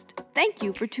Thank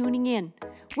you for tuning in.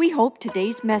 We hope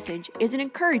today's message is an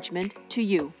encouragement to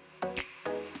you.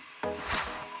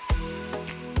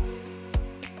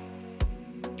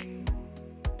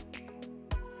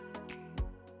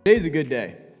 Today's a good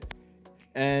day.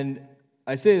 And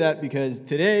I say that because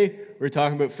today we're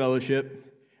talking about fellowship,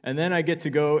 and then I get to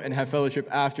go and have fellowship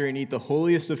after and eat the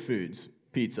holiest of foods,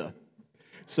 pizza.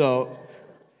 So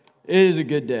it is a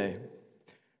good day.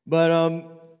 But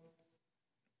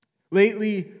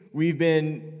lately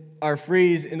our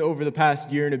phrase over the past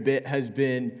year and a bit has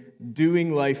been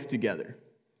doing life together.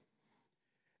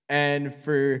 And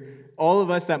for all of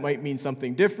us, that might mean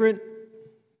something different.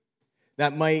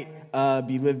 That might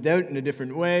be lived out in a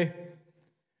different way.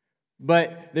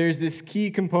 But there's this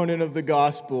key component of the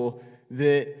gospel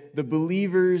that the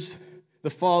believers, the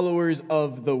followers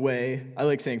of the way, I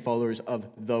like saying followers of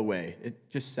the way. It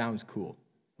just sounds cool.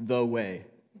 The way,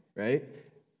 right?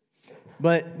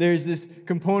 But there's this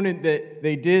component that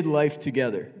they did life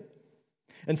together.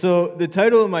 And so the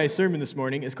title of my sermon this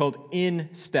morning is called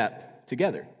In Step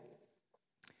Together.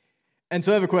 And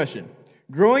so I have a question.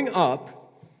 Growing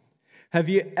up, have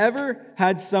you ever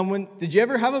had did you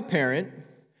ever have a parent,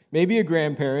 maybe a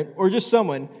grandparent, or just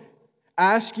someone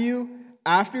ask you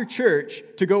after church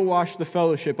to go wash the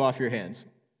fellowship off your hands?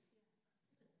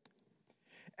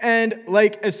 And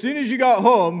as soon as you got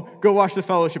home, go wash the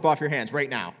fellowship off your hands right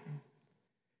now.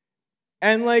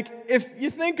 And if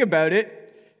you think about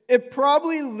it, it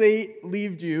probably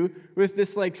left you with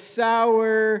this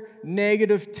sour,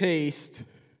 negative taste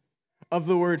of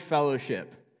the word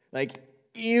fellowship.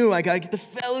 Ew, I gotta get the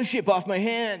fellowship off my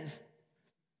hands.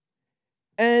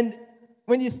 And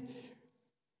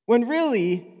when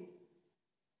really,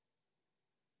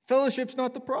 fellowship's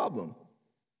not the problem.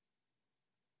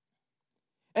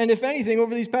 And if anything,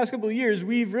 over these past couple of years,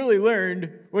 we've really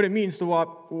learned what it means to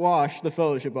wash the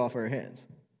fellowship off our hands.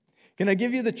 Can I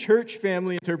give you the church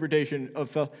family interpretation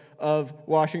of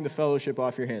washing the fellowship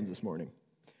off your hands this morning?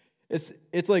 It's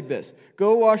like this.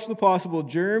 Go wash the possible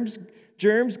germs,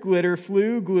 glitter,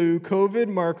 flu, glue, COVID,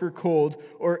 marker, cold,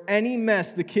 or any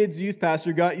mess the kids' youth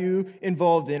pastor got you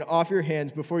involved in off your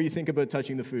hands before you think about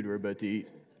touching the food we're about to eat.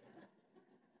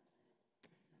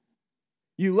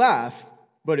 You laugh,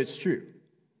 but it's true.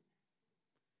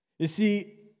 You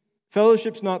see,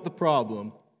 fellowship's not the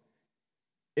problem.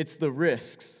 It's the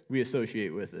risks we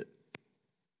associate with it.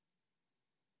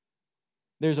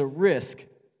 There's a risk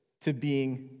to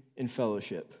being in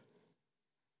fellowship.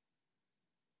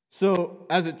 So,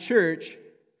 as a church,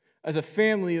 as a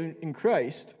family in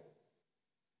Christ,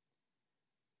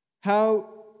 how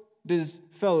does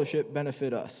fellowship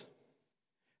benefit us?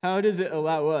 How does it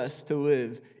allow us to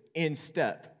live in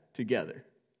step together?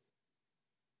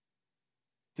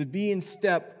 To be in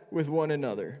step with one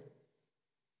another.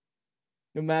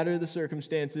 No matter the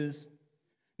circumstances,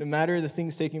 no matter the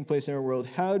things taking place in our world,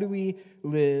 how do we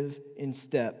live in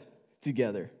step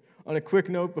together? On a quick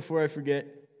note, before I forget,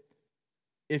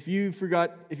 if you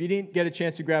didn't get a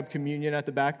chance to grab communion at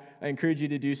the back, I encourage you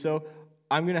to do so.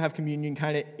 I'm going to have communion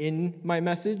kind of in my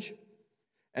message.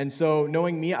 And so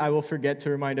knowing me, I will forget to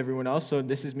remind everyone else. So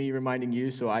this is me reminding you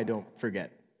so I don't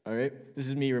forget. All right? This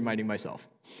is me reminding myself.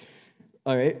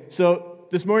 All right? So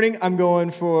this morning I'm going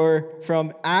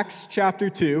from Acts chapter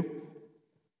 2,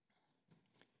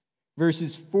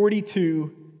 verses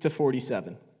 42 to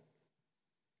 47.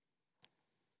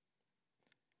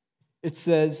 It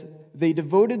says, "They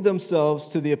devoted themselves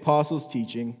to the apostles'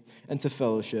 teaching and to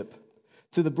fellowship,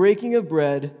 to the breaking of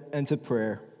bread and to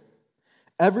prayer.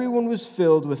 Everyone was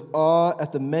filled with awe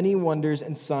at the many wonders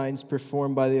and signs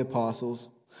performed by the apostles.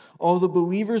 All the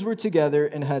believers were together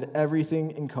and had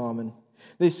everything in common.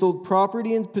 They sold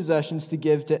property and possessions to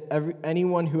give to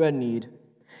anyone who had need.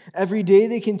 Every day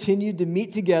they continued to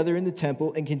meet together in the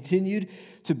temple and continued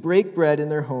to break bread in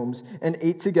their homes and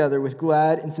ate together with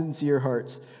glad and sincere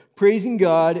hearts, praising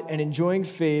God and enjoying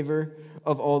favor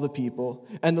of all the people.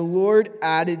 And the Lord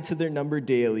added to their number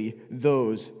daily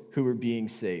those who were being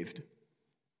saved."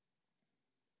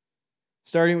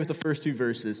 Starting with the first two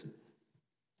verses.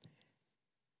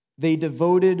 They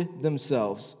devoted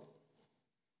themselves.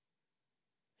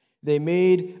 They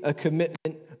made a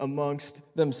commitment amongst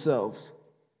themselves.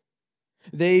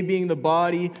 They, being the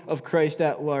body of Christ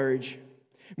at large,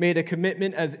 made a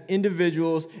commitment as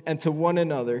individuals and to one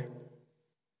another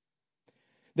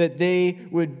that they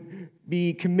would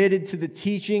be committed to the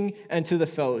teaching and to the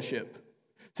fellowship,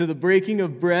 to the breaking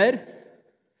of bread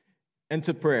and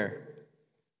to prayer.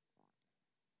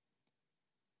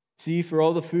 See, for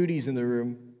all the foodies in the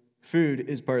room, food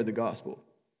is part of the gospel.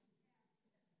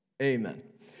 Amen.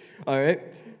 All right?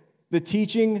 The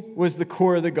teaching was the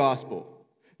core of the gospel,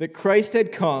 that Christ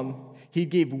had come He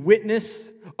gave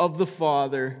witness of the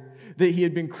Father, that he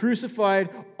had been crucified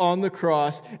on the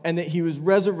cross, and that he was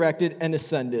resurrected and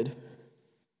ascended.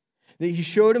 That he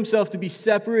showed himself to be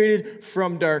separated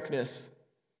from darkness.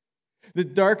 The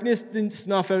darkness didn't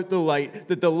snuff out the light,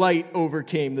 that the light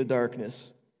overcame the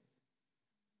darkness.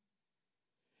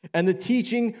 And the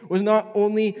teaching was not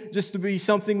only just to be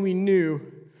something we knew,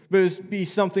 but it was to be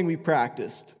something we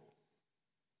practiced.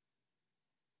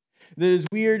 That as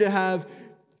we are to have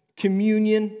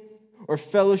communion or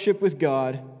fellowship with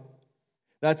God,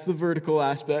 that's the vertical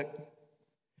aspect,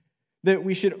 that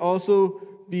we should also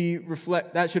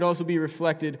that should also be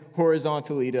reflected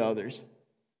horizontally to others.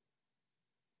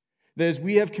 That as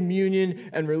we have communion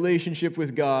and relationship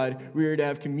with God, we are to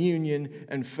have communion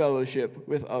and fellowship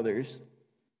with others.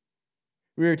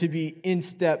 We are to be in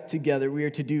step together. We are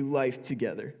to do life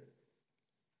together.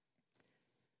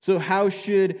 So how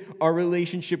should our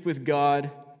relationship with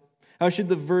God, how should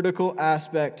the vertical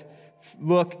aspect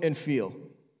look and feel?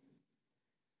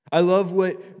 I love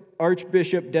what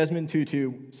Archbishop Desmond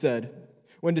Tutu said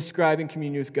when describing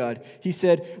communion with God. He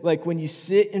said, like when you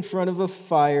sit in front of a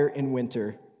fire in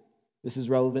winter, this is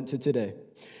relevant to today,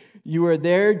 you are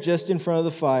there just in front of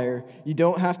the fire. You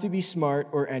don't have to be smart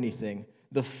or anything.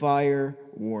 The fire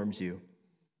warms you.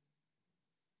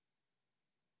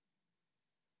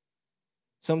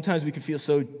 Sometimes we can feel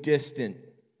so distant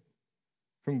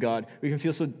from God. We can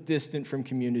feel so distant from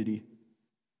community.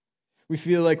 We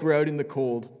feel like we're out in the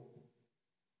cold.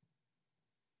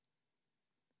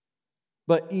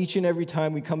 But each and every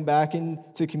time we come back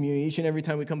into community, each and every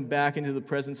time we come back into the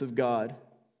presence of God,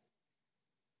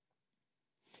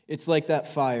 it's like that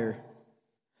fire.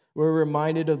 We're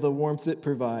reminded of the warmth it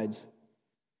provides.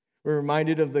 We're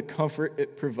reminded of the comfort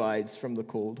it provides from the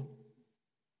cold.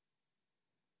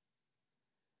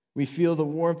 We feel the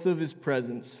warmth of his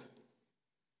presence.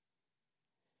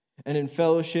 And in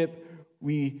fellowship,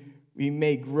 we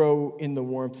may grow in the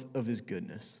warmth of his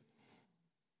goodness.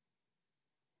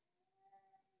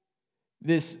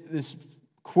 This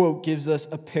quote gives us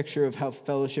a picture of how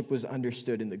fellowship was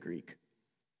understood in the Greek.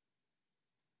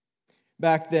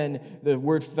 Back then, the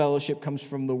word fellowship comes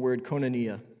from the word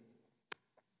koinonia,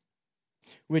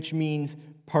 which means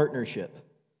partnership,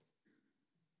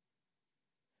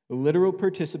 literal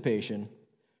participation,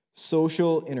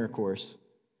 social intercourse,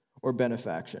 or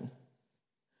benefaction.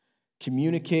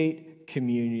 Communicate,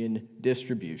 communion,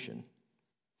 distribution,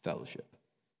 fellowship.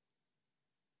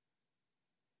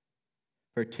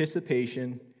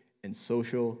 Participation in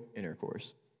social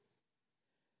intercourse.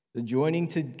 The joining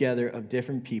together of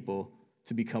different people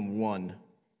to become one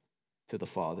to the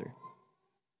Father.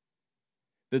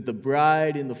 That the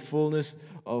bride in the fullness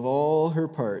of all her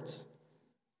parts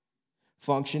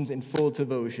functions in full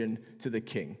devotion to the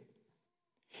King.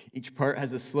 Each part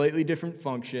has a slightly different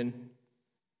function,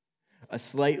 a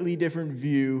slightly different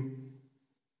view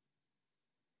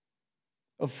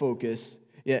of focus,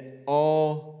 yet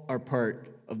all are part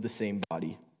of the same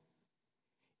body.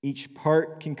 Each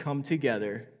part can come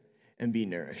together and be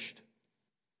nourished.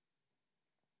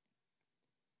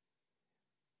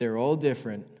 They're all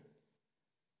different,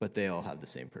 but they all have the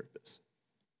same purpose.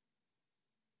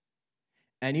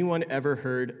 Anyone ever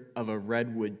heard of a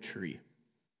redwood tree?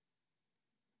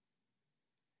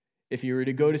 If you were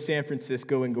to go to San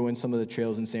Francisco and go in some of the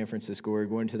trails in San Francisco or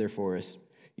go into their forests,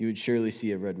 you would surely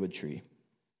see a redwood tree.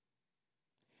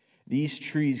 These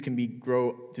trees can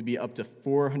grow to be up to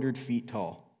 400 feet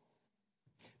tall.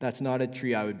 That's not a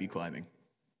tree I would be climbing.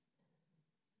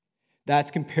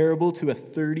 That's comparable to a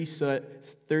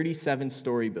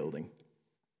 37-story building.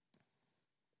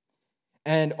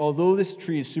 And although this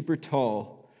tree is super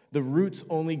tall, the roots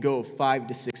only go 5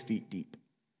 to 6 feet deep.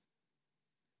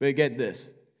 But get this,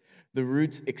 the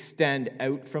roots extend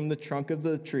out from the trunk of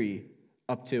the tree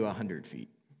up to 100 feet.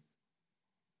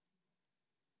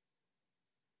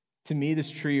 To me,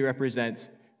 this tree represents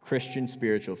Christian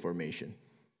spiritual formation.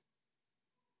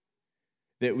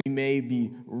 That we may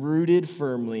be rooted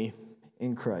firmly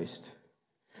in Christ.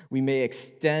 We may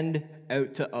extend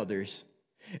out to others,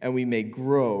 and we may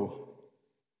grow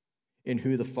in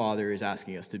who the Father is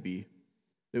asking us to be.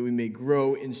 That we may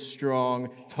grow in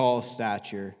strong, tall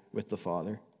stature with the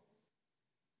Father.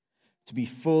 To be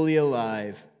fully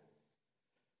alive,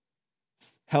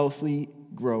 healthily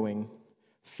growing,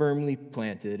 firmly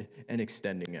planted, and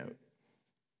extending out.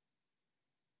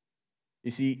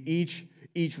 You see, each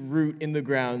root in the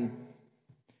ground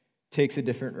takes a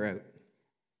different route.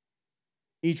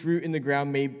 Each root in the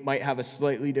ground might have a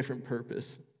slightly different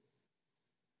purpose,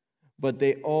 but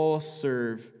they all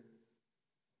serve.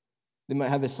 They might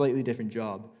have a slightly different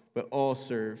job, but all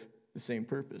serve the same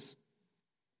purpose.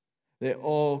 They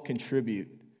all contribute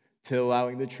to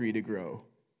allowing the tree to grow,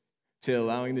 to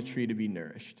allowing the tree to be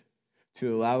nourished,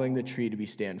 to allowing the tree to be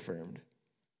stand firm.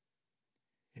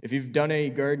 If you've done any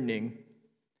gardening,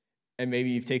 and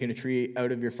maybe you've taken a tree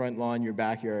out of your front lawn, your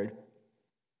backyard,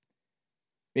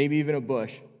 maybe even a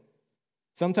bush,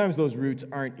 sometimes those roots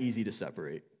aren't easy to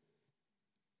separate.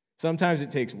 Sometimes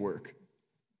it takes work.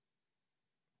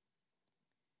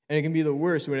 And it can be the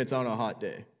worst when it's on a hot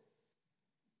day.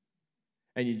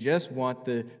 And you just want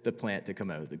the plant to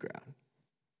come out of the ground.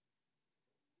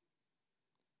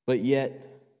 But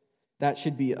yet, that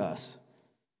should be us.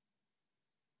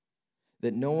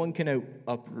 That no one can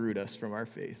uproot us from our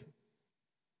faith.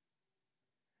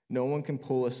 No one can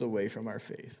pull us away from our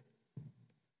faith.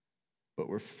 But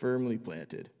we're firmly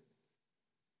planted.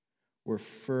 We're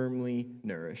firmly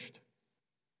nourished.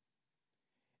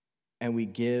 And we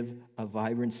give a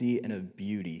vibrancy and a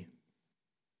beauty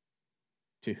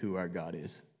to who our God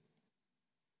is.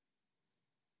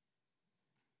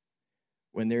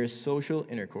 When there is social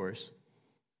intercourse,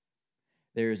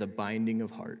 there is a binding of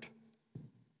heart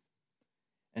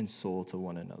and soul to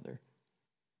one another.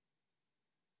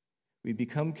 We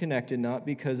become connected not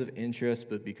because of interest,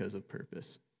 but because of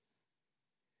purpose.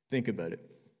 Think about it.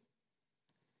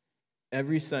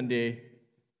 Every Sunday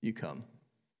you come,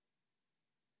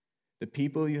 the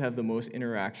people you have the most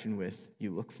interaction with,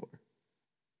 you look for.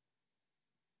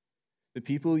 The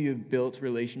people you've built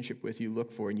relationship with, you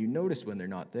look for, and you notice when they're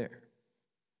not there.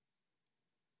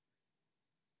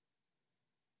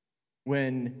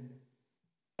 When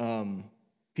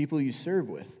people you serve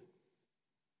with,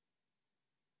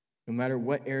 no matter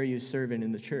what area you serve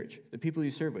in the church, the people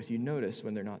you serve with, you notice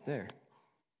when they're not there.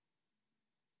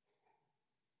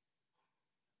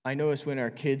 I notice when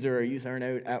our kids or our youth aren't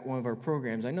out at one of our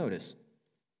programs, I notice.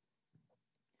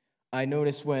 I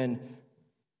notice when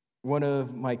one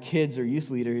of my kids or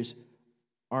youth leaders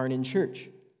aren't in church.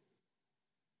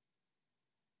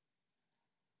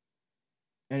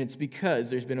 And it's because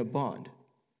there's been a bond.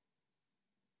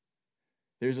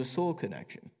 There's a soul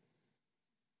connection.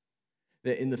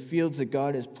 That in the fields that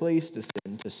God has placed us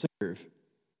in to serve,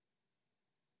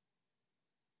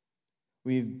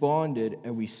 we've bonded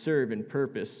and we serve in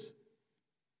purpose.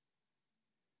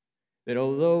 That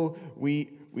although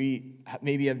we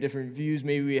maybe have different views,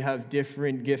 maybe we have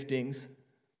different giftings,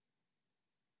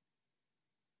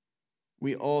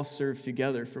 we all serve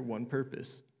together for one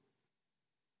purpose: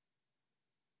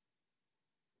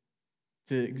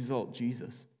 to exalt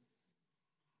Jesus,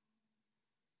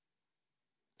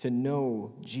 to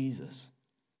know Jesus.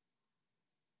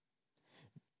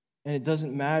 And it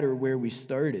doesn't matter where we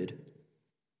started.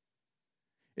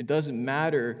 It doesn't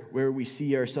matter where we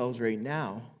see ourselves right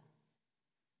now.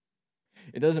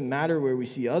 It doesn't matter where we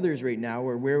see others right now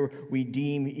or where we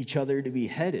deem each other to be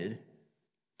headed.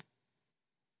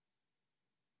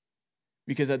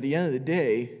 Because at the end of the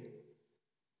day,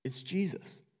 it's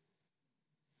Jesus.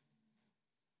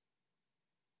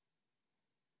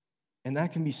 And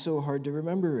that can be so hard to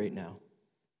remember right now.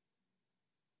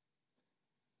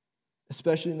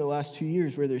 Especially in the last 2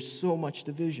 years where there's so much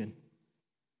division.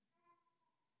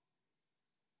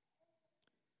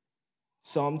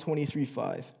 Psalm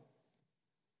 23:5.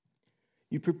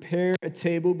 You prepare a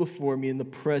table before me in the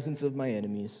presence of my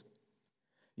enemies.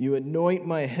 You anoint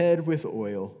my head with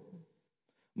oil.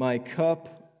 My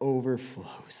cup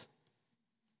overflows.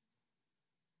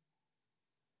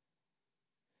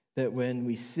 That when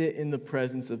we sit in the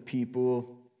presence of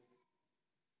people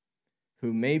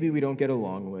who maybe we don't get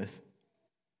along with,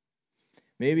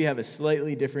 maybe have a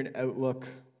slightly different outlook,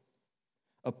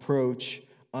 approach,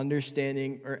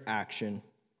 understanding, or action,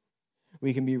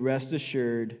 we can be rest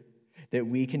assured that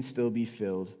we can still be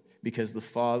filled because the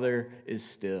Father is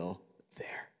still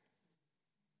there.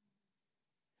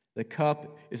 The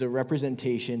cup is a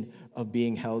representation of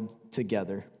being held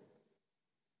together.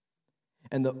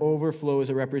 And the overflow is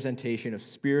a representation of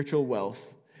spiritual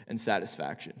wealth and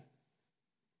satisfaction.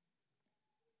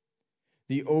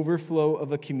 The overflow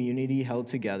of a community held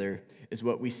together is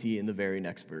what we see in the very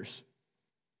next verse.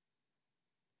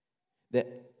 That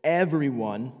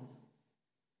everyone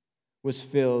was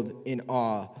filled in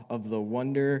awe of the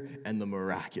wonder and the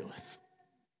miraculous.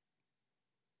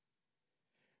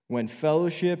 When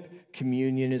fellowship,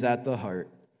 communion is at the heart,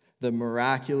 the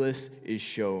miraculous is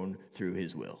shown through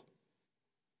his will.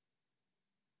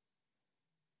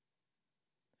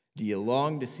 Do you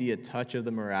long to see a touch of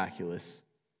the miraculous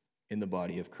in the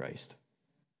body of Christ?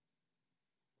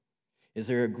 Is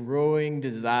there a growing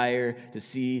desire to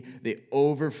see the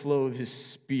overflow of his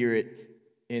Spirit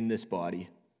in this body?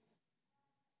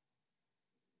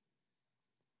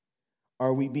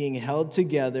 Are we being held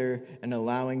together and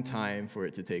allowing time for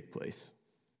it to take place?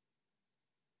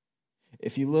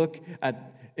 If you look at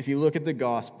the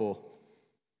gospel,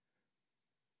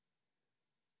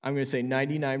 I'm going to say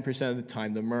 99% of the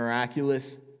time, the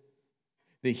miraculous,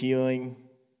 the healing,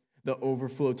 the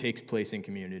overflow takes place in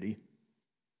community.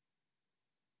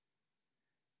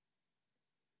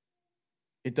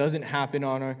 It doesn't happen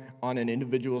on an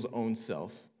individual's own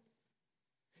self.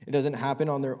 It doesn't happen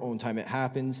on their own time. It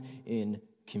happens in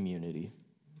community.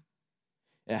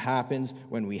 It happens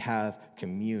when we have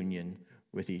communion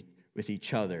with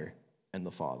each other and the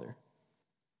Father.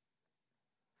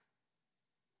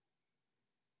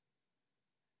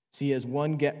 See, as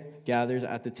one gathers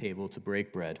at the table to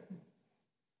break bread,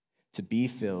 to be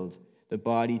filled, the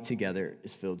body together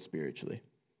is filled spiritually.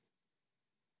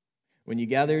 When you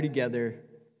gather together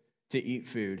to eat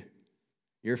food,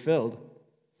 you're filled.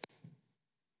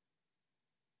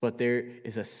 But there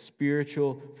is a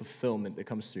spiritual fulfillment that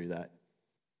comes through that.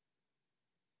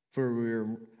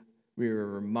 For we are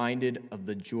reminded of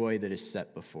the joy that is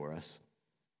set before us.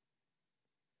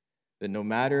 That no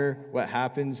matter what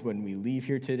happens when we leave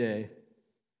here today,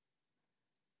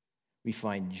 we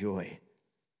find joy.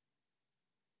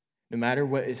 No matter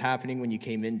what is happening when you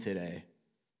came in today,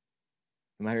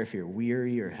 no matter if you're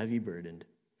weary or heavy burdened,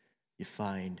 you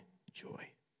find joy.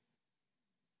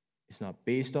 It's not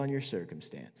based on your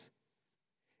circumstance.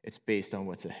 It's based on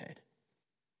what's ahead.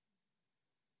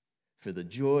 For the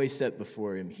joy set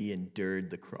before him, he endured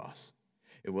the cross.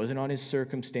 It wasn't on his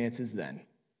circumstances then.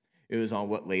 It was on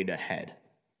what laid ahead,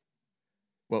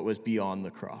 what was beyond the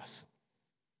cross.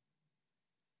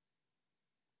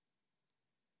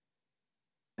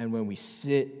 And when we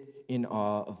sit in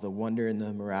awe of the wonder and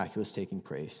the miraculous taking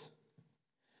place,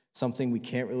 something we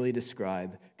can't really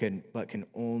describe, but can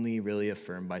only really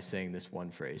affirm by saying this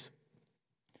one phrase: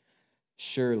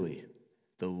 surely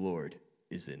the Lord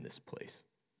is in this place.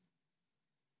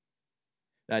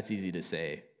 That's easy to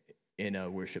say in a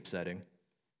worship setting.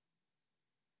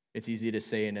 It's easy to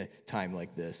say in a time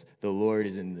like this: the Lord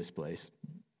is in this place.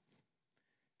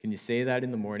 Can you say that in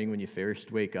the morning when you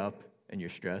first wake up and you're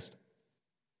stressed?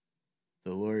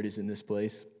 The Lord is in this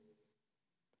place.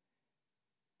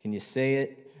 Can you say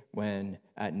it when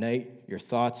at night your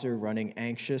thoughts are running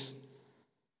anxious?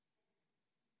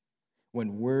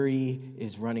 When worry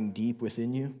is running deep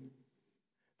within you?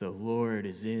 The Lord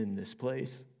is in this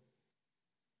place.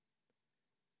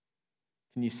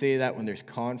 Can you say that when there's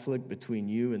conflict between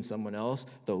you and someone else?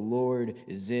 The Lord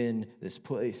is in this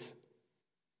place.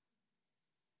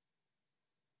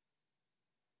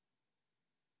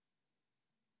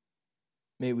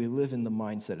 May we live in the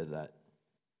mindset of that.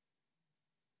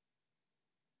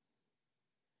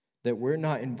 That we're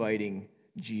not inviting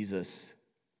Jesus.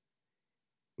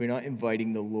 We're not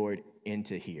inviting the Lord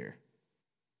into here.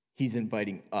 He's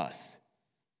inviting us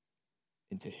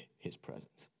into his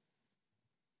presence.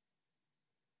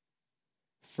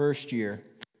 First year,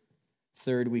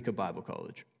 third week of Bible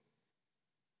college.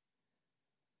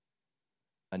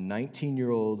 A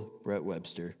 19-year-old Brett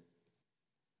Webster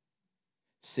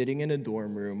sitting in a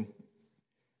dorm room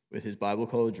with his Bible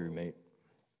college roommate,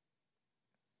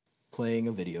 playing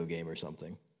a video game or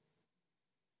something,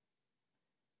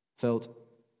 felt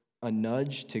a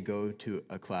nudge to go to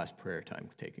a class prayer time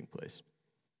taking place.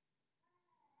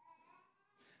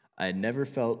 I had never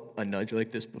felt a nudge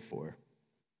like this before,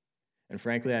 and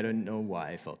frankly, I don't know why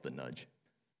I felt the nudge.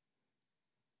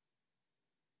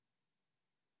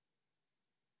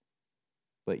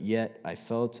 But yet, I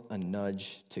felt a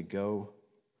nudge to go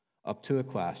up to a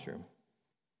classroom.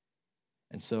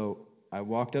 And so I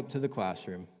walked up to the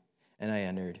classroom, and I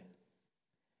entered.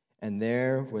 And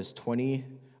there was 20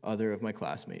 other of my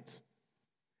classmates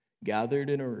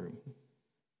gathered in a room,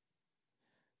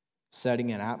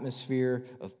 setting an atmosphere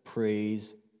of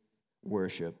praise,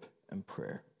 worship, and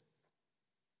prayer.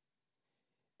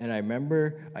 And I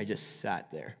remember I just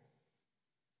sat there,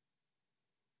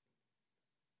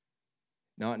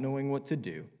 not knowing what to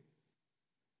do,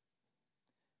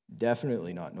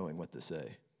 definitely not knowing what to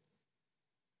say,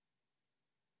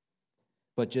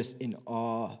 but just in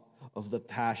awe of the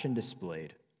passion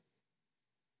displayed,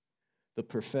 the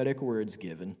prophetic words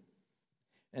given,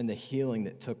 and the healing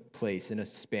that took place in a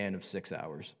span of 6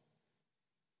 hours.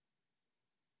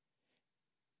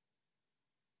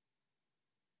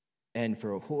 And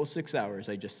for a whole 6 hours,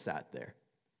 I just sat there.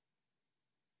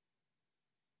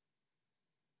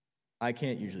 I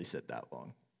can't usually sit that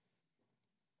long.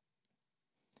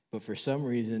 But for some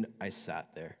reason, I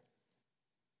sat there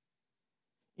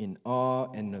in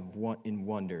awe and in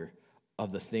wonder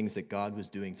of the things that God was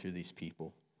doing through these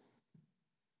people.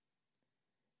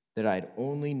 that I'd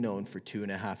only known for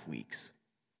 2.5 weeks,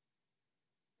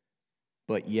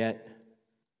 but yet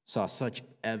saw such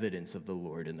evidence of the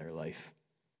Lord in their life.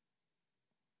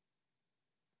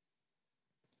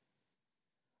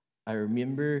 I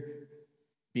remember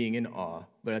being in awe,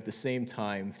 but at the same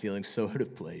time feeling so out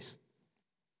of place.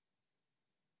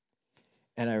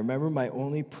 And I remember my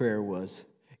only prayer was,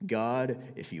 God,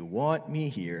 if you want me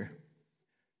here,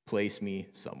 place me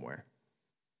somewhere.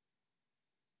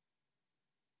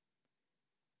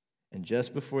 And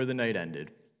just before the night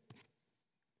ended,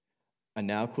 a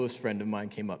now close friend of mine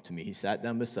came up to me. He sat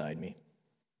down beside me.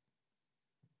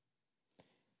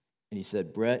 And he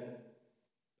said, Brett,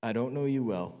 I don't know you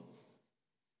well,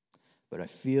 but I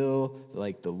feel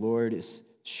like the Lord is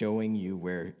showing you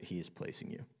where he is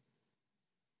placing you.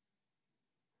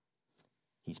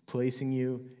 He's placing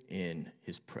you in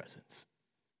his presence.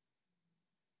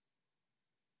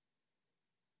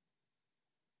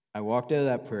 I walked out of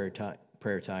that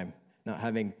prayer time not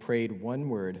having prayed one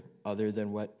word other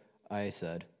than what I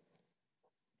said,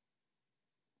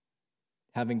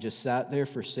 having just sat there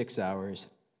for 6 hours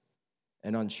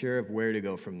and unsure of where to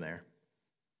go from there.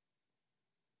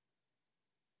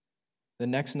 The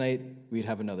next night, we'd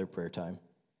have another prayer time.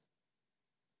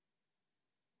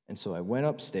 And so I went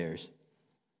upstairs,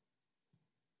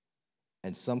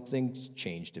 and something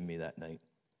changed in me that night.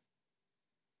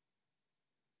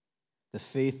 The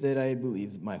faith that I had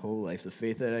believed my whole life, the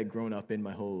faith that I had grown up in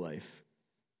my whole life,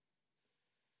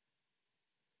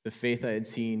 the faith I had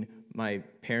seen my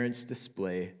parents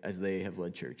display as they have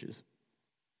led churches,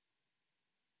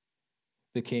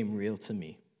 became real to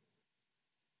me.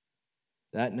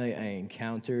 That night I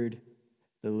encountered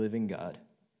the living God.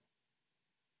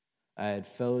 I had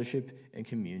fellowship and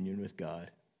communion with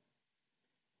God,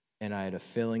 and I had a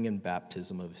filling and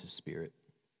baptism of his Spirit.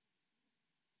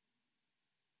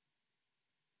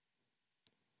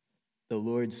 The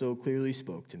Lord so clearly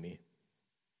spoke to me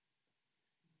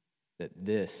that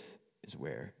this is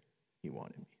where he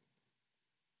wanted me.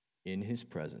 In his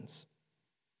presence,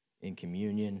 in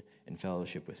communion and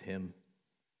fellowship with him,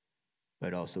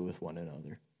 but also with one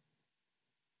another.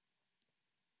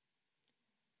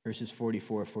 Verses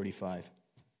 44-45.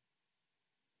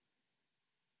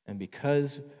 And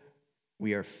because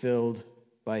we are filled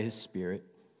by his Spirit,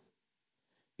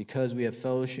 because we have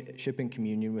fellowship and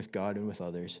communion with God and with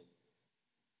others,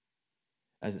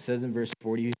 as it says in verse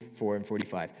 44 and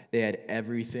 45, they had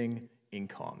everything in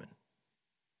common.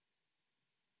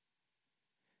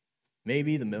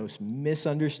 Maybe the most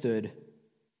misunderstood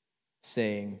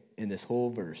saying in this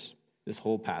whole verse, this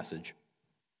whole passage.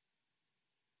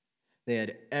 They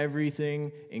had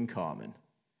everything in common.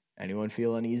 Anyone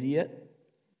feel uneasy yet?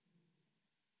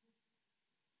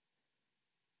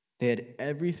 They had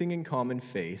everything in common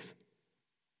faith,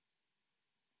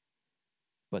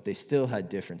 but they still had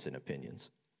difference in opinions.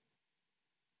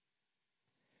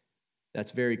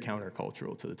 That's very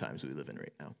countercultural to the times we live in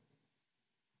right now.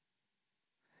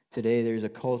 Today, there's a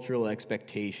cultural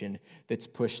expectation that's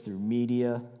pushed through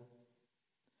media,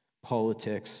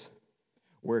 politics,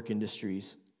 work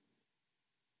industries,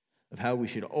 of how we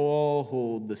should all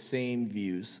hold the same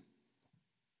views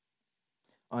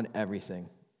on everything.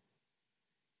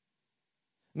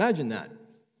 Imagine that.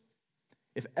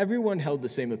 If everyone held the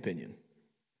same opinion.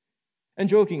 And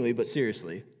jokingly, but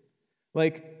seriously,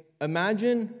 like,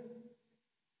 imagine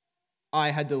I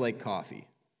had to like coffee.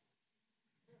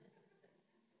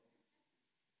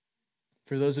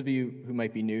 For those of you who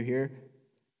might be new here,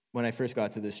 when I first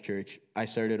got to this church, I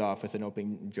started off with an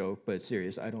open joke, but it's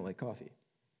serious, I don't like coffee.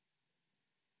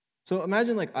 So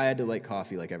imagine like I had to like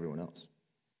coffee like everyone else.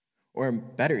 Or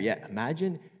better yet,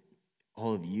 imagine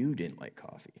all of you didn't like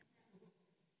coffee.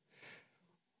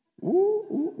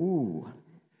 Ooh.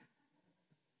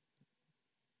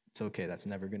 It's okay, that's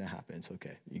never going to happen. It's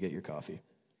okay, you get your coffee.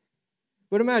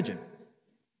 But imagine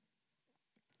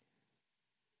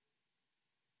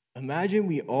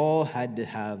we all had to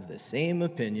have the same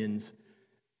opinions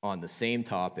on the same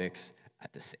topics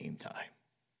at the same time.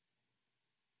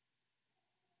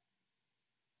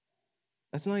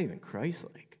 That's not even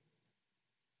Christ-like.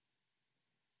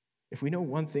 If we know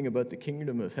one thing about the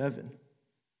kingdom of heaven,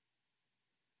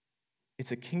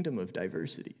 it's a kingdom of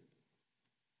diversity.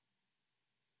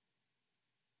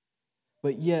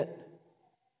 But yet,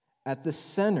 at the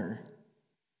center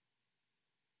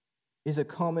is a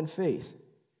common faith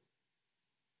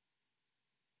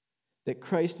that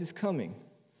Christ is coming,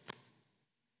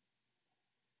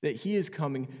 that he is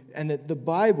coming, and that the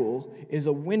Bible is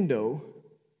a window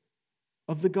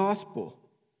of the gospel.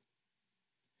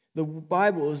 The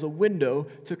Bible is a window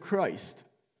to Christ.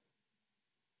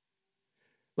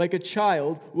 like a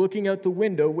child looking out the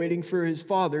window waiting for his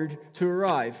father to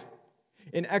arrive,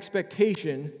 in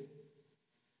expectation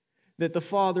that the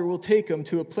father will take him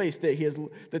to a place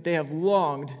that they have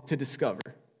longed to discover.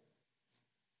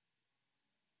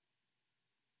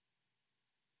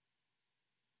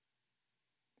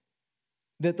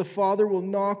 That the father will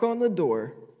knock on the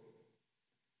door,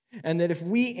 and that if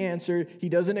we answer, he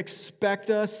doesn't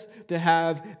expect us to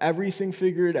have everything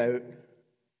figured out.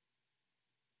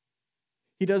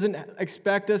 He doesn't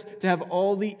expect us to have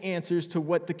all the answers to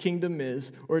what the kingdom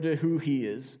is or to who he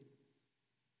is.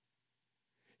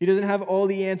 He doesn't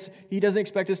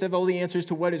expect us to have all the answers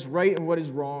to what is right and what is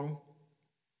wrong.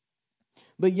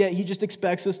 But yet he just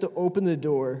expects us to open the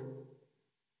door,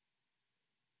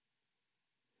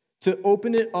 to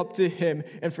open it up to him,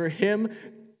 and for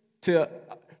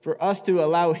us to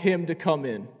allow him to come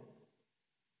in.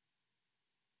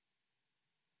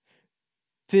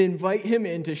 To invite him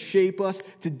in to shape us,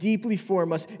 to deeply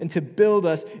form us, and to build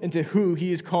us into who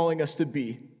he is calling us to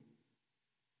be.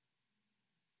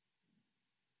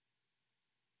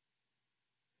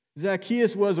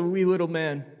 Zacchaeus was a wee little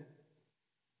man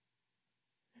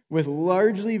with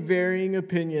largely varying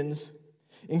opinions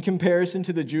in comparison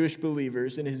to the Jewish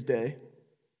believers in his day.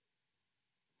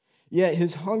 Yet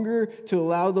his hunger to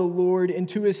allow the Lord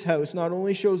into his house not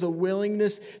only shows a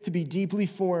willingness to be deeply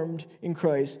formed in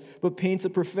Christ, but paints a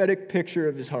prophetic picture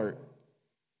of his heart.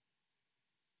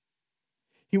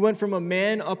 He went from a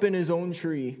man up in his own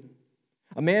tree,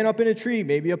 a man up in a tree,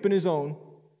 maybe up in his own,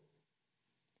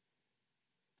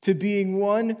 to being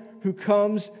one who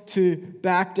comes to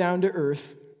back down to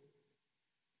earth.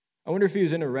 I wonder if he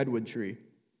was in a redwood tree.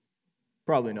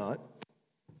 Probably not.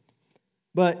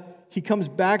 But he comes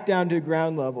back down to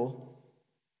ground level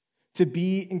to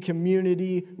be in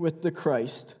community with the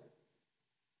Christ.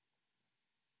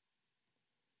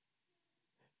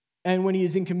 And when he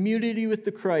is in community with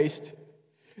the Christ,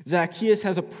 Zacchaeus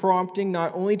has a prompting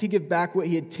not only to give back what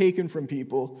he had taken from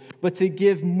people, but to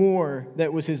give more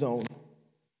that was his own.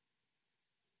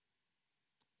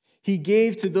 He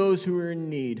gave to those who were in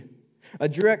need. A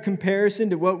direct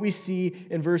comparison to what we see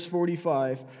in verse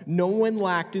 45. No one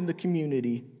lacked in the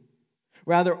community.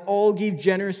 Rather, all gave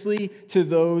generously to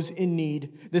those in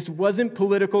need. This wasn't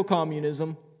political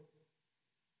communism.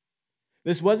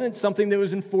 This wasn't something that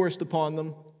was enforced upon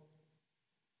them.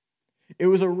 It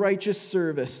was a righteous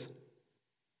service.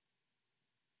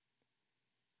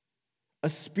 A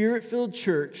spirit-filled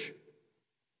church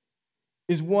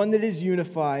is one that is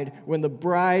unified when the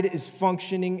bride is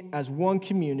functioning as one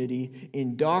community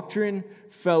in doctrine,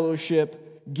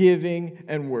 fellowship, giving,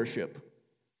 and worship.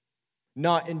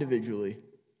 Not individually.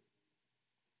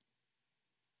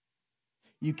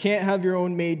 You can't have your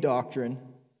own made doctrine.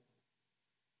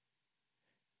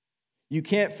 You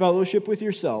can't fellowship with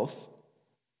yourself.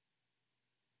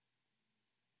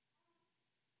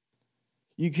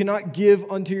 You cannot give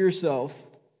unto yourself.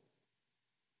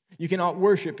 You cannot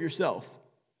worship yourself.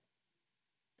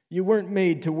 You weren't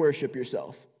made to worship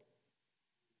yourself.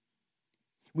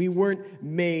 We weren't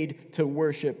made to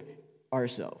worship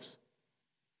ourselves.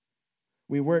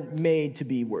 We weren't made to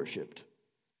be worshiped.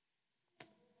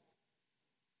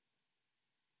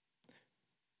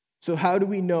 So how do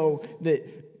we know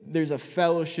that there's a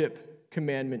fellowship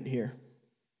commandment here?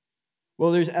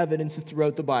 Well, there's evidence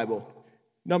throughout the Bible.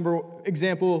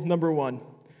 Example number 1.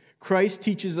 Christ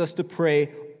teaches us to pray,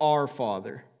 our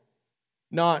Father,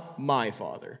 not my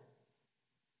Father.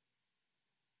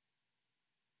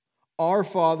 Our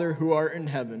Father who art in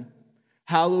heaven,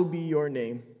 hallowed be your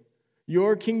name.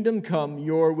 Your kingdom come,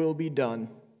 your will be done,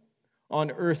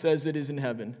 on earth as it is in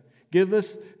heaven. Give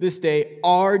us this day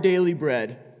our daily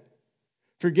bread.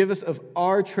 Forgive us of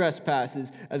our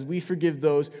trespasses as we forgive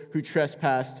those who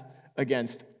trespass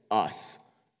against us.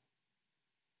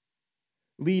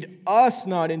 Lead us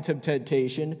not into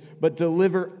temptation, but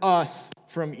deliver us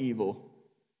from evil.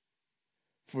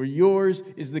 For yours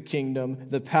is the kingdom,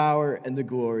 the power, and the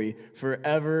glory,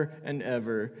 forever and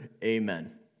ever.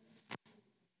 Amen.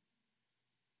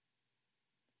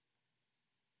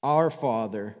 Our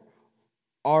Father,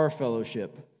 our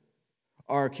fellowship,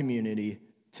 our community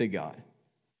to God.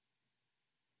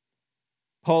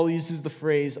 Paul uses the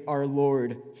phrase, our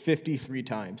Lord, 53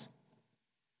 times.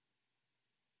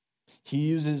 He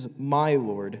uses my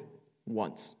Lord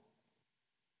once.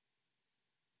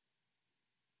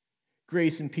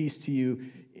 Grace and peace to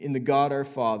you in the God our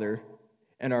Father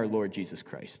and our Lord Jesus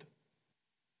Christ.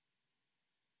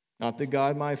 Not the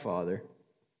God my Father,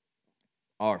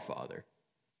 our Father.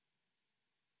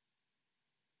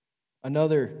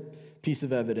 Another piece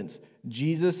of evidence,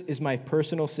 Jesus is my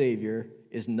personal Savior,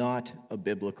 is not a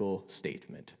biblical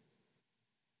statement.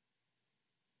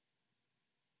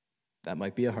 That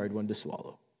might be a hard one to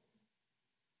swallow.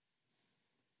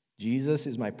 Jesus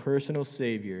is my personal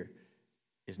Savior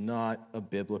is not a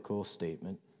biblical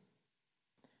statement.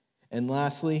 And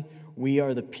lastly, we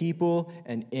are the people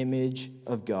and image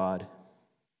of God.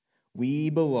 We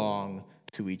belong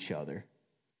to each other.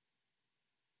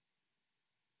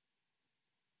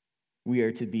 We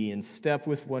are to be in step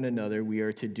with one another. We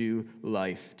are to do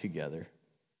life together.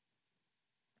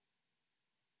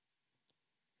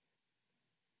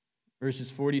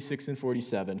 Verses 46 and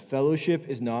 47. Fellowship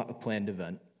is not a planned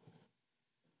event.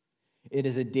 It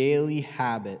is a daily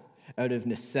habit out of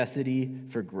necessity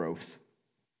for growth.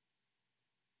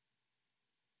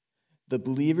 The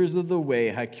believers of the way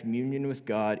had communion with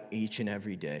God each and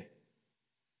every day.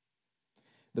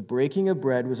 The breaking of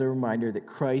bread was a reminder that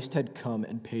Christ had come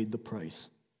and paid the price.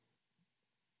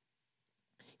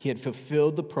 He had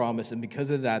fulfilled the promise, and because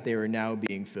of that, they were now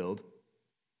being filled.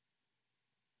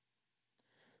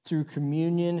 Through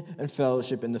communion and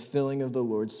fellowship and the filling of the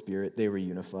Lord's Spirit, they were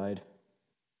unified.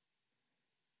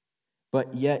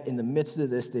 But yet, in the midst of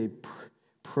this, they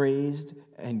praised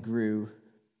and grew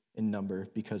in number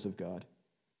because of God.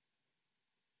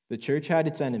 The church had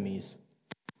its enemies,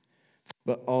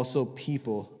 but also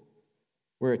people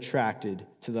were attracted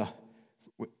to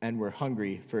and were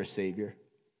hungry for a Savior.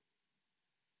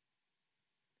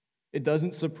 It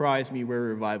doesn't surprise me where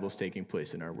revival is taking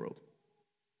place in our world.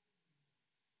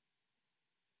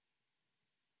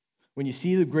 When you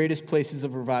see the greatest places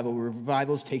of revival, where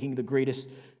revival is having the greatest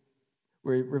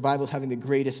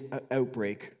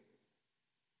outbreak,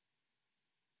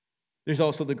 there's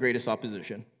also the greatest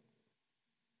opposition.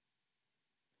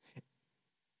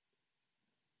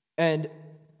 And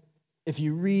if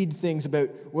you read things about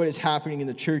what is happening in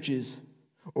the churches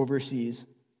overseas,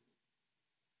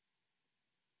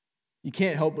 you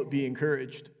can't help but be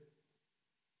encouraged.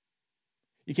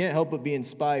 You can't help but be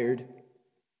inspired.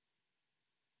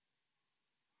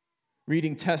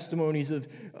 Reading testimonies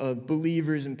of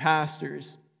believers and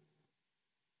pastors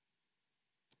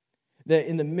that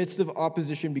in the midst of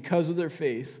opposition because of their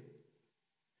faith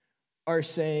are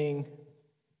saying,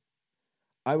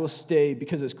 I will stay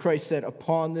because as Christ said,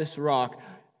 upon this rock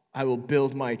I will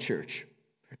build my church,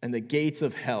 and the gates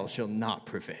of hell shall not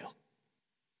prevail.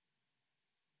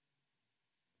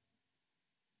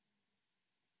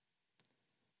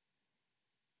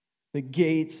 The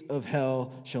gates of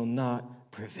hell shall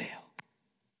not prevail.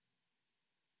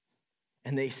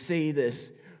 And they say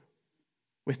this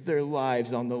with their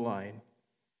lives on the line.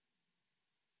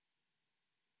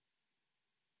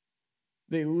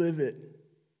 They live it.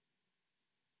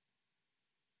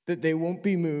 That they won't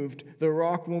be moved. The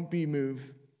rock won't be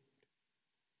moved.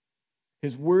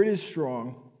 His word is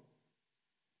strong.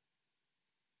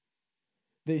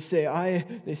 They say,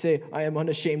 I am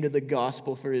unashamed of the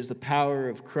gospel, for it is the power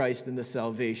of Christ and the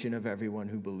salvation of everyone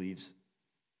who believes.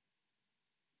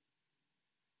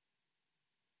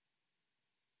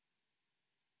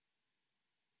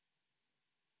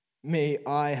 May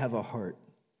I have a heart.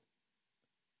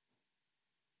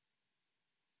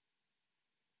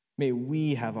 May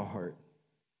we have a heart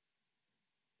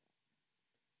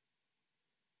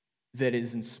that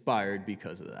is inspired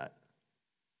because of that.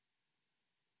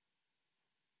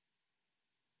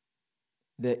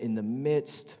 That in the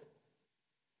midst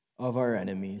of our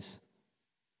enemies,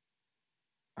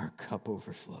 our cup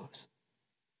overflows.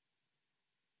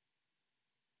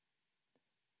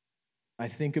 I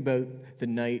think about the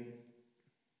night,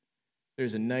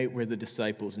 there's a night where the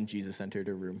disciples and Jesus entered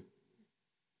a room.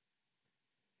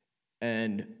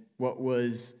 And what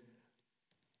was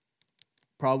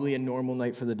probably a normal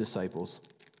night for the disciples,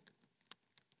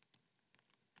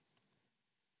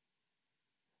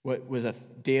 what was a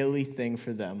daily thing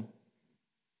for them,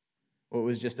 what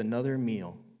was just another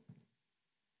meal,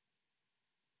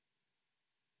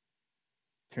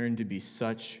 turned to be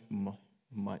such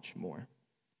much more.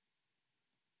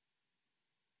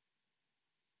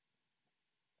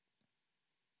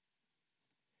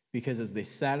 Because as they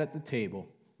sat at the table,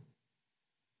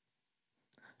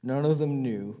 none of them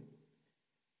knew,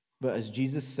 but as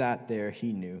Jesus sat there,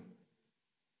 he knew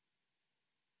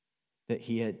that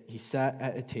he sat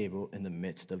at a table in the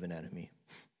midst of an enemy.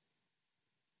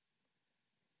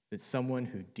 That someone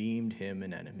who deemed him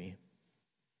an enemy.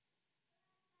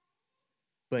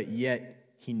 But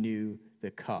yet he knew the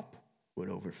cup would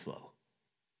overflow.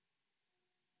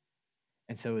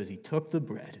 And so as he took the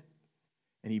bread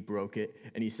and he broke it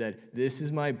and he said, "This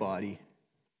is my body.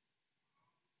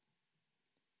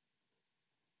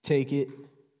 Take it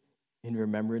in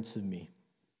remembrance of me."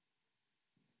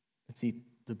 Let's eat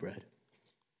the bread.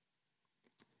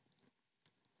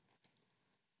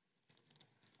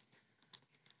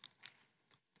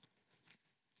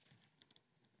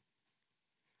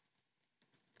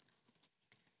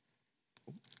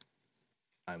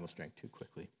 I almost drank too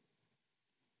quickly.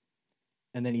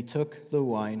 And then he took the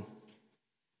wine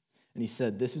and he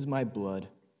said, "This is my blood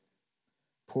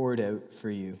poured out for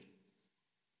you."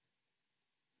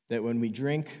 That when we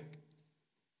drink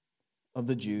of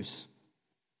the juice,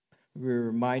 we're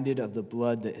reminded of the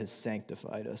blood that has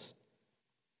sanctified us,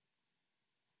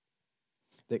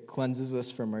 that cleanses us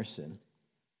from our sin.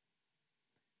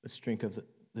 Let's drink of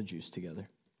the juice together.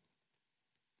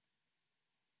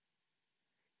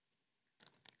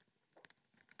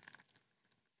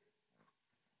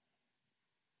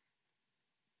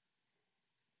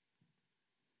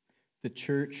 The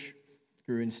church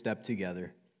grew in step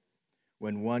together.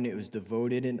 When one, it was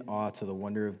devoted in awe to the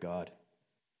wonder of God.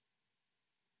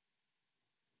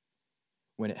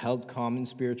 When it held common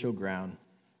spiritual ground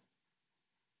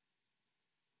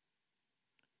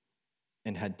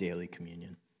and had daily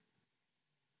communion.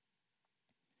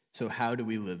 So how do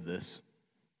we live this?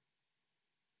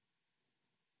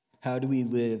 How do we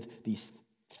live these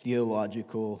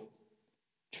theological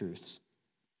truths?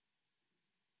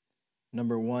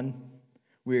 Number one,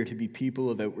 we are to be people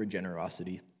of outward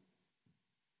generosity.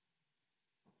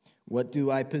 What do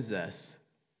I possess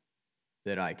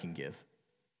that I can give?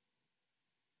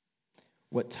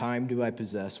 What time do I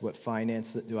possess? What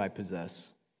finance do I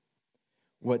possess?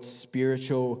 What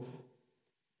spiritual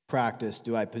practice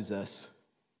do I possess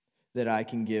that I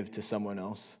can give to someone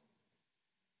else?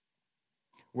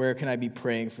 Where can I be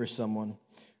praying for someone?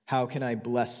 How can I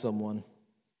bless someone?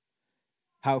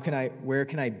 Where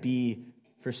can I be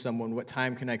for someone? What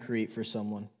time can I create for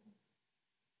someone?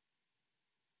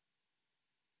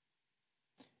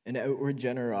 An outward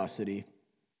generosity,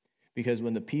 because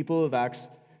when the people of Acts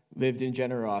lived in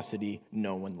generosity,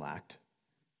 no one lacked.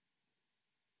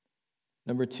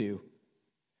 Number two,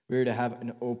 we are to have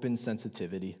an open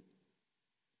sensitivity.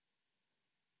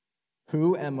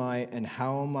 Who am I and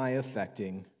how am I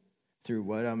affecting through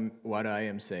what I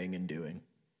am saying and doing?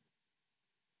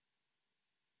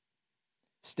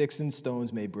 Sticks and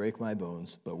stones may break my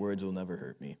bones, but words will never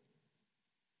hurt me.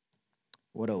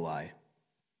 What a lie.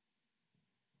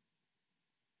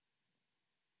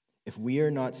 If we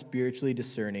are not spiritually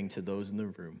discerning to those in the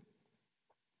room,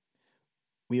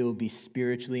 we will be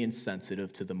spiritually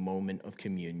insensitive to the moment of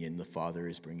communion the Father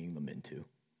is bringing them into.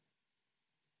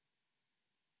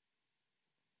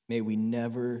 May we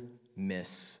never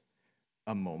miss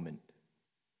a moment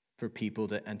for people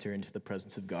to enter into the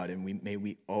presence of God, and may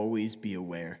we always be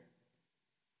aware,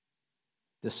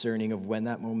 discerning of when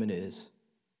that moment is,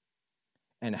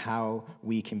 and how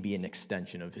we can be an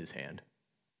extension of his hand.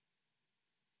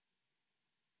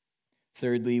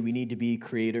 Thirdly, we need to be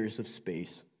creators of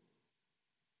space.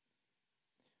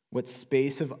 What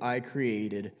space have I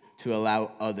created to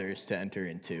allow others to enter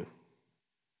into?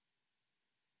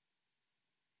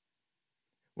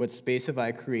 What space have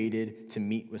I created to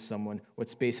meet with someone? What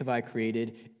space have I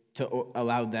created to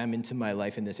allow them into my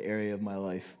life, in this area of my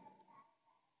life?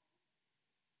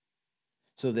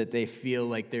 So that they feel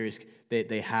like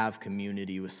they have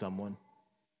community with someone.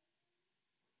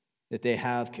 That they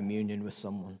have communion with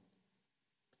someone.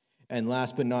 And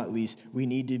last but not least, we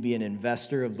need to be an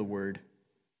investor of the word.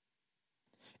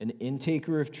 An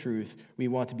intaker of truth. We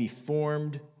want to be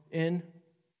formed in,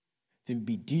 to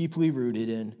be deeply rooted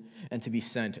in, and to be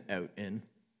sent out in.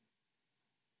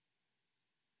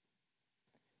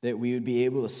 That we would be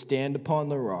able to stand upon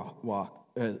the rock.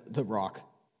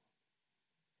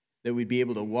 That we'd be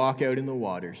able to walk out in the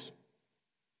waters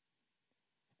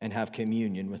and have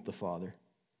communion with the Father.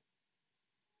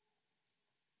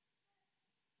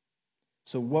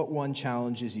 So what one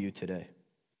challenges you today?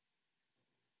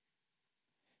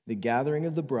 The gathering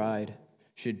of the bride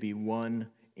should be one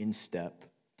in step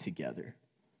together.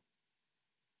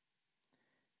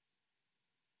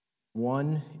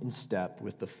 One in step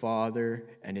with the Father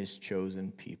and his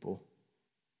chosen people.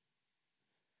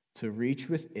 To reach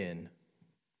within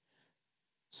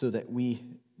so that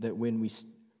when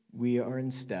we are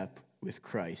in step with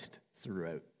Christ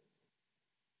throughout.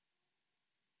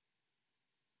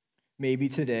 Maybe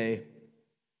today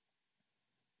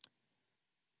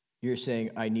you're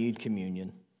saying, I need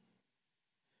communion.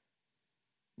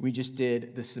 We just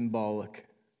did the symbolic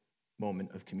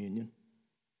moment of communion.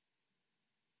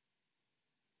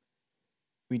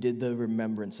 We did the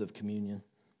remembrance of communion.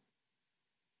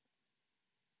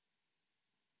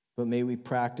 But may we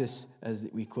practice, as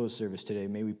we close service today,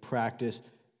 may we practice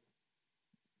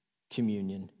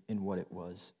communion in what it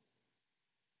was.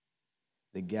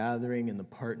 The gathering and the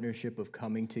partnership of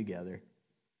coming together.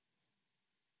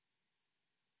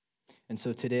 And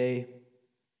so today,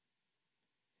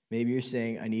 maybe you're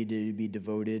saying, I need to be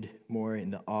devoted more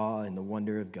in the awe and the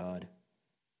wonder of God.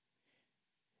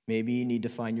 Maybe you need to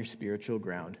find your spiritual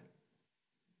ground.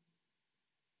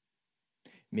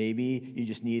 Maybe you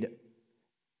just need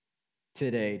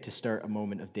today to start a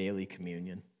moment of daily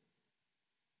communion.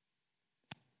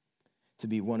 To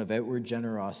be one of outward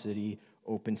generosity,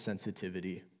 open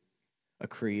sensitivity, a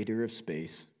creator of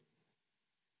space,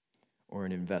 or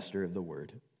an investor of the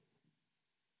word.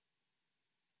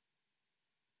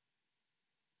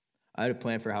 I had a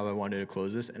plan for how I wanted to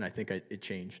close this, and I think it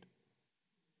changed.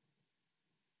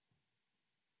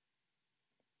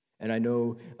 And I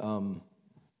know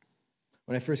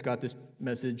when I first got this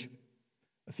message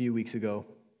a few weeks ago,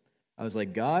 I was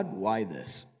like, God, why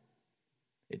this?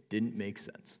 It didn't make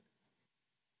sense.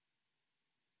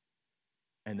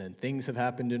 And then things have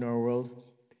happened in our world,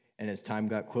 and as time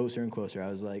got closer and closer, I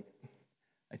was like,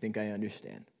 I think I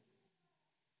understand.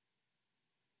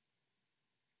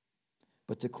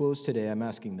 But to close today, I'm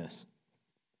asking this.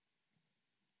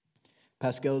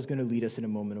 Pascal is going to lead us in a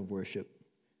moment of worship.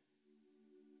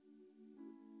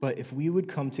 But if we would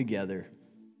come together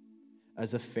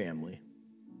as a family,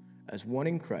 as one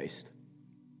in Christ,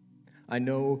 I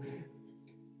know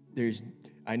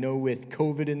with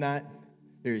COVID and that,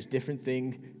 there's different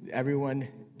things. Everyone,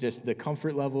 just the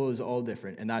comfort level is all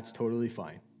different, and that's totally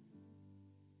fine.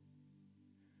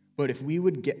 But if we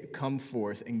would come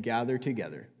forth and gather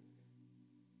together,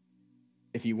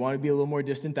 if you want to be a little more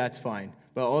distant, that's fine.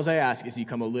 But all I ask is you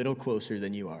come a little closer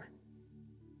than you are.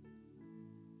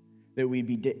 That we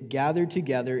be gathered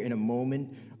together in a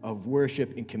moment of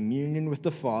worship and communion with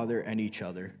the Father and each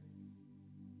other.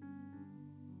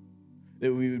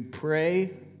 That we would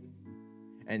pray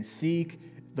and seek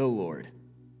the Lord.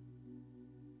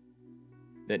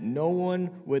 That no one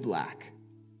would lack.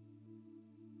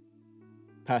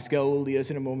 Pascal will lead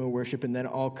us in a moment of worship, and then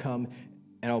I'll come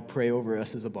and I'll pray over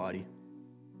us as a body.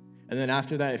 And then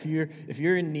after that, if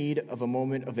you're in need of a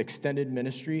moment of extended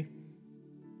ministry,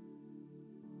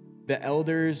 the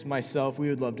elders, myself, we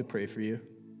would love to pray for you.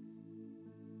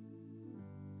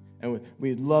 And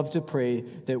we'd love to pray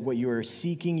that what you are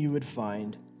seeking you would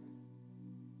find,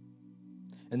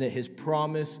 and that his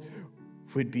promise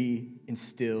would be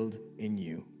instilled in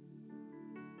you.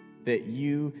 That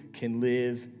you can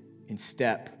live in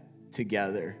step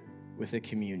together with a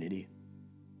community.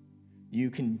 You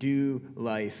can do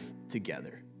life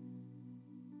together.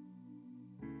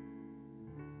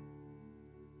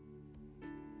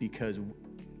 Because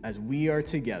as we are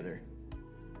together,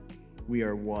 we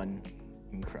are one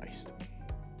in Christ.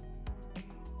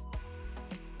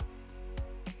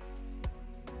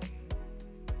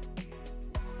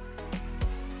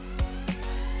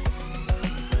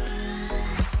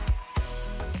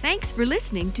 Thanks for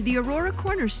listening to the Aurora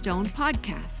Cornerstone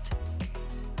podcast.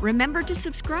 Remember to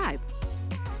subscribe.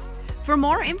 For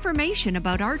more information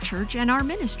about our church and our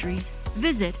ministries,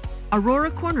 visit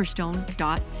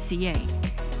auroracornerstone.ca.